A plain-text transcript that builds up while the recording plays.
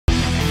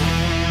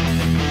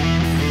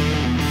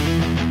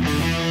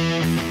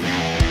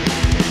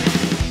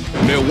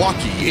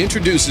Milwaukee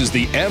introduces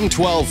the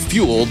M12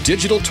 Fuel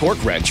Digital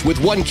Torque Wrench with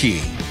one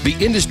key, the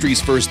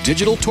industry's first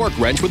digital torque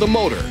wrench with a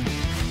motor.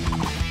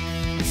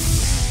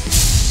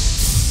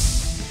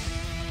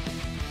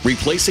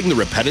 Replacing the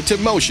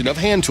repetitive motion of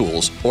hand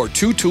tools or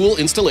two-tool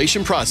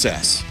installation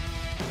process.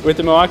 With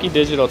the Milwaukee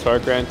Digital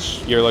Torque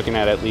Wrench, you're looking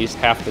at least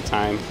half the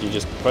time. You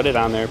just put it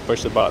on there,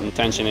 push the button,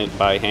 tension it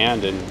by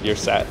hand, and you're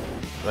set.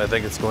 I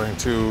think it's going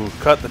to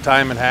cut the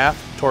time in half,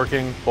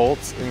 torquing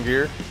bolts in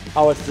gear.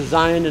 How it's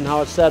designed and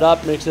how it's set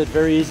up makes it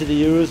very easy to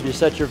use. You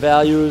set your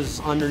values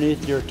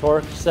underneath your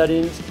torque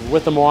settings.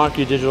 With the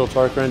Milwaukee Digital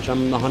Torque Wrench,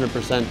 I'm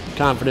 100%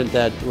 confident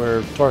that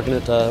we're torquing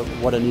it to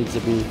what it needs to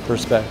be per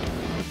spec.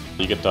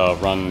 You get to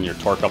run your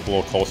torque up a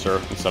little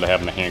closer instead of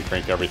having to hand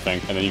crank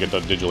everything, and then you get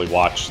to digitally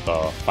watch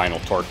the final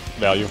torque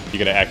value. You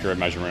get an accurate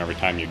measurement every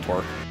time you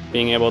torque.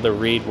 Being able to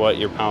read what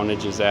your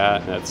poundage is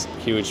at, that's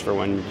huge for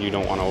when you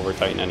don't want to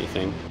over-tighten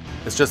anything.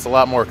 It's just a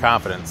lot more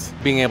confidence,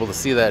 being able to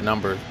see that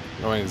number,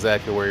 knowing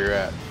exactly where you're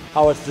at.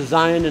 How it's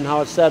designed and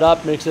how it's set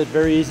up makes it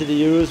very easy to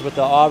use with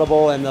the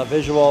audible and the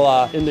visual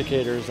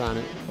indicators on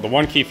it. The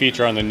one key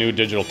feature on the new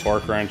digital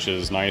torque wrench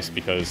is nice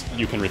because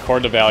you can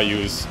record the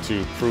values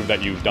to prove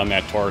that you've done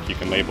that torque. You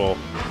can label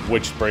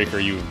which breaker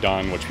you've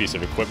done, which piece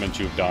of equipment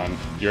you've done.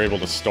 You're able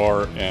to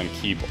store and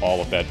keep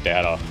all of that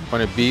data.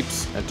 When it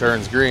beeps and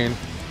turns green,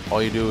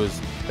 all you do is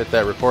hit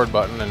that record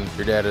button and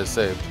your data is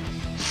saved.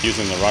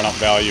 Using the run-up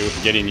value,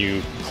 getting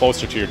you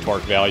closer to your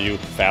torque value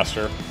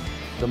faster.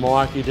 The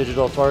Milwaukee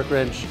Digital Torque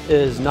Wrench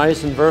is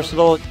nice and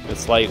versatile.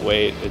 It's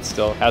lightweight, it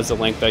still has the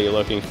length that you're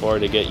looking for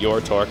to get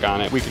your torque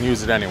on it. We can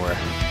use it anywhere.